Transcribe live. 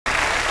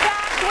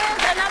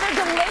with another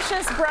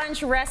delicious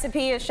brunch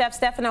recipe is Chef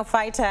Stefano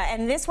Faita,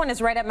 and this one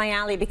is right up my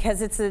alley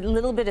because it's a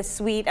little bit of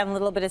sweet and a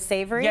little bit of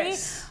savory.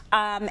 Yes.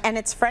 And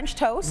it's French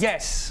toast.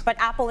 Yes. But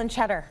apple and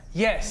cheddar.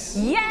 Yes.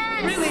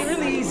 Yes.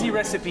 Really easy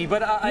recipe,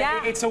 but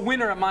it's a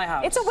winner at my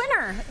house. It's a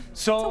winner.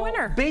 So it's a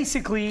winner.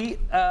 Basically,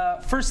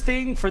 first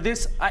thing for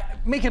this, I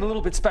make it a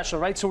little bit special,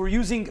 right? So we're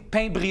using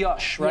pain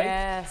brioche, right?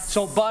 Yes.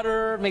 So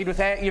butter made with,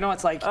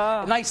 it's like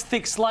nice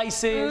thick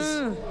slices.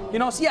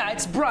 So yeah,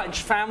 it's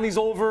brunch. Family's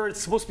over.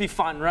 It's supposed to be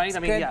fun, right? It's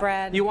good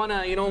bread. You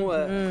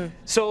wanna,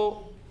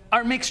 So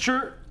our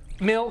mixture,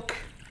 milk.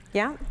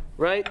 Yeah.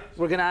 Right?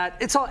 We're gonna add.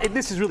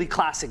 This is really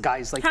classic,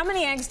 guys. Like how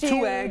many eggs do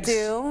you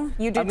do?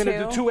 You do I'm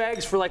gonna do 2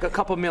 eggs for like a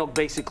cup of milk,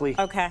 basically.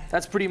 Okay.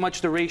 That's pretty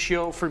much the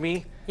ratio for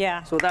me.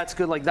 Yeah. So that's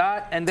good like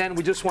that. And then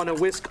we just want to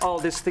whisk all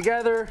this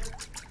together.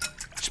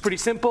 It's pretty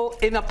simple.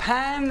 In a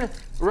pan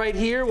right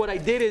here, what I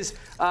did is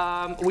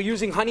we're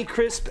using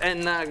Honeycrisp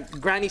and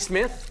Granny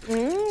Smith.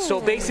 So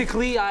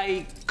basically,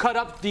 I cut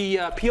up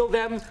peel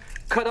them.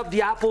 Cut up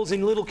the apples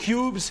in little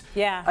cubes.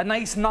 Yeah. A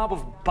nice knob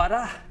of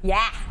butter.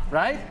 Yeah.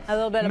 Right? A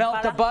little bit of butter.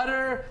 Melt the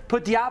butter,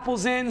 put the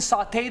apples in,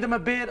 saute them a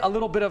bit, a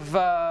little bit of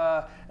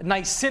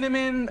nice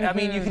cinnamon. I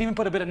mean, you can even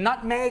put a bit of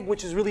nutmeg,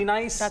 which is really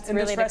nice in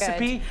this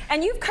recipe. Good.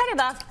 And you've cut it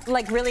up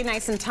like really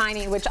nice and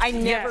tiny, which I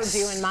never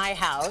do in my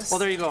house. Well,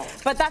 there you go.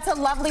 But that's a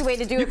lovely way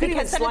to do it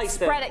because then it's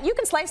spread it. You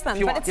can slice them,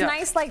 but it's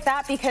nice like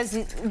that because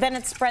then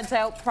it spreads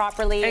out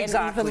properly and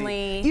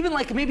evenly. Even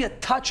like maybe a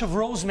touch of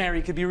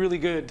rosemary could be really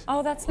good.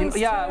 Oh, that's nice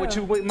Yeah,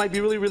 too. which might be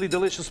really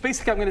delicious.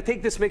 Basically, I'm going to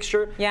take this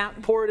mixture,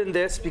 pour it in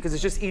this because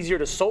it's just easier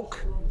to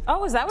soak.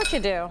 Oh, is that what you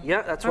do?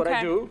 Yeah, that's what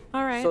I do.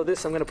 All right. So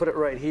this, I'm going to put it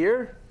right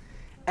here.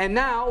 And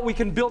now we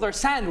can build our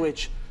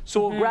sandwich.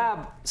 So we'll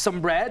grab some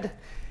bread.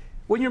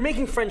 When you're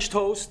making French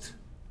toast,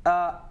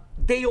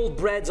 day-old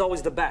bread's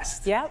always the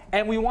best. Yep.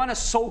 And we want to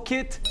soak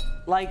it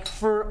like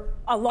for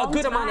a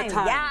good amount of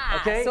time. Yeah.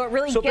 Okay? So it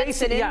really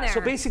gets it in there.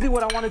 So basically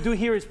what I want to do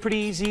here is pretty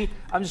easy.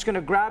 I'm just going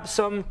to grab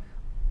some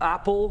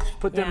apple,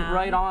 put them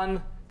right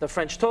on the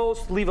French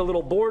toast, leave a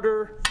little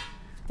border.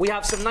 We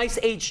have some nice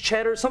aged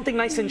cheddar, something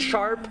nice and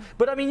sharp.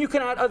 But I mean, you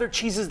can add other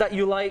cheeses that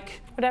you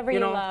like. Whatever you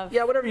love.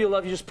 Yeah, whatever you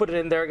love, you just put it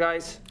in there,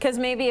 guys. Because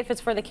maybe if it's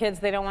for the kids,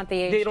 they don't want the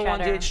aged cheddar. They don't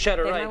want the aged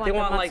cheddar, right? They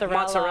want like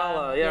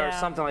mozzarella, or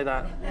something like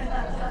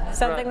that.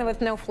 Something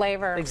with no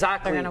flavor.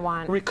 Exactly. They're gonna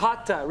want.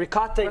 Ricotta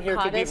here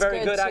could be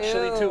very good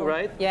actually too,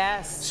 right?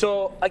 Yes.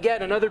 So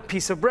again, another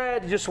piece of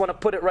bread. You just want to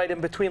put it right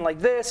in between like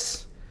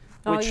this.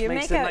 Oh, you're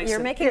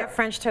making a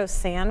French toast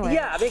sandwich.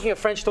 Yeah, making a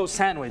French toast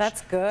sandwich.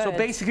 That's good. So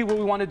basically what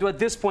we want to do at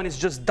this point is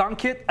just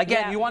dunk it.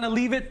 Again, you want to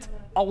leave it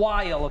a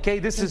while, okay?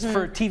 This is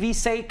for TV's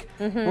sake.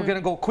 We're going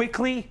to go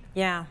quickly.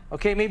 Yeah.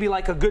 Okay, maybe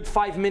like a good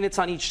 5 minutes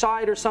on each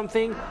side or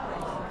something.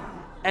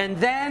 And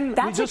then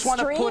we just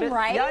want to put it.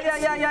 Right?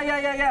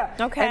 Yeah.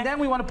 Okay. And then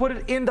we want to put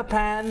it in the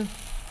pan.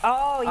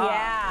 Oh,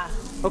 yeah.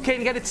 Okay,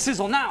 and get it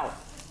sizzle. Now,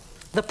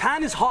 the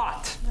pan is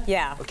hot.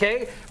 Yeah.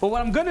 Okay? But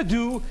what I'm going to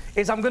do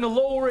is I'm going to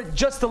lower it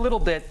just a little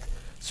bit.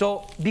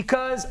 So,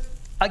 because,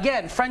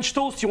 again, French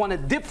toast, you want to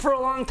dip for a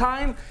long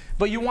time,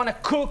 but you want to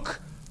cook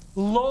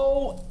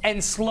low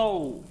and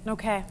slow.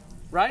 Okay.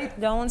 Right?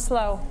 Low and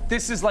slow.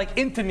 This is like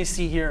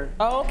intimacy here.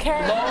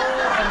 Okay. Low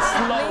and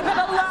slow. Leave it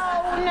alone.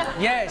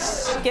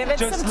 Yes. Give it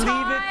just some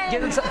time.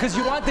 Leave it. Because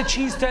you want the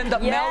cheese to end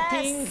up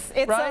melting.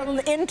 It's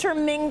right?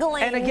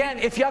 Intermingling. And again,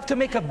 if you have to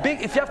make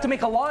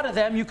a lot of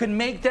them, you can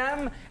make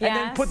them and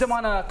then put them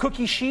on a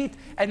cookie sheet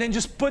and then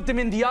just put them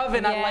in the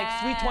oven at like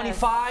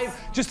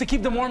 325 just to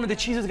keep them warm. And the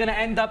cheese is going to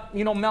end up,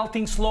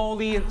 melting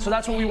slowly. And so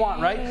that's what we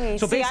want, right?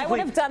 So basically, I would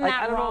have done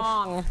that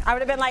wrong. I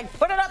would have been like,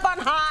 put it up on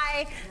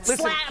high,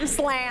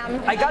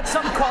 slam. I got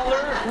some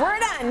color. We're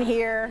done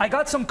here. I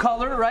got some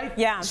color, right?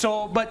 Yeah.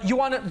 So, but you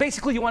want to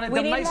basically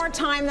We need more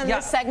time than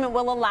this segment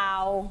will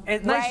allow.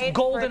 Nice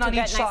golden on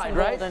each side,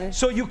 right?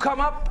 So you come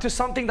up to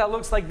something that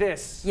looks like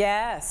this.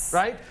 Yes.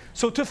 Right?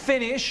 So to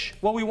finish,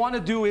 what we want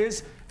to do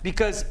is,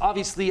 because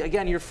obviously,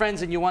 again, you're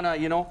friends and you want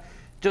to,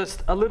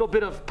 just a little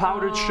bit of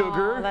powdered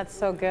sugar. Oh, that's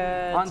so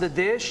good. On the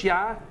dish,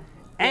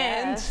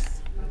 and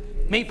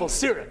maple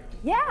syrup.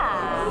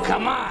 Yeah.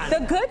 Come on.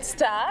 The good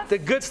stuff. The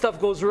good stuff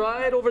goes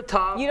right over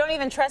top. You don't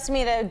even trust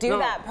me to do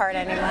that part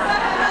anymore.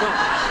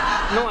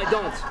 No, I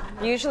don't.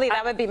 Usually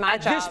that would be my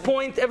job. At this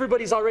point,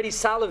 everybody's already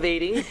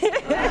salivating,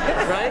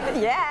 right?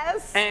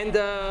 Yes. And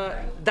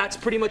that's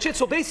pretty much it.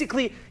 So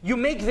basically, you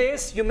make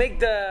this, you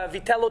make the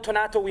vitello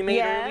tonato we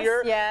made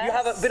earlier. Yes. You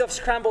have a bit of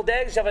scrambled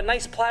eggs, you have a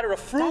nice platter of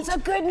fruit. That's a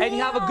good meal. And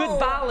you have a good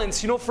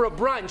balance, for a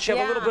brunch. You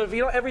have a little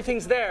bit of,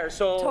 everything's there.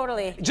 So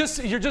totally.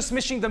 You're just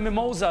missing the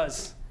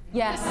mimosas.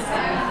 Yes.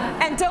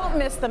 And don't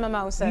miss the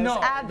mimosas. No,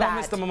 Add don't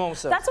miss the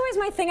mimosas. That's always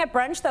my thing at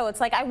brunch, though.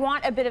 It's like I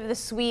want a bit of the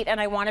sweet and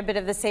I want a bit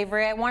of the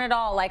savory. I want it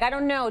all. Like, I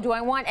don't know. Do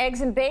I want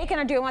eggs and bacon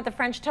or do I want the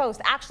French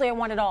toast? Actually, I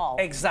want it all.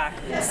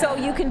 Exactly. So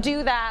you can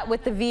do that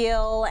with the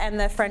veal and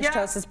the French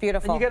toast. Is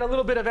beautiful. And you get a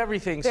little bit of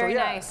everything. Very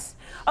nice.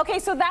 Okay,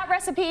 so that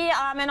recipe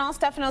and all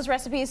Stefano's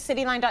recipes,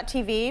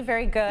 cityline.tv.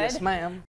 Very good. Yes, ma'am.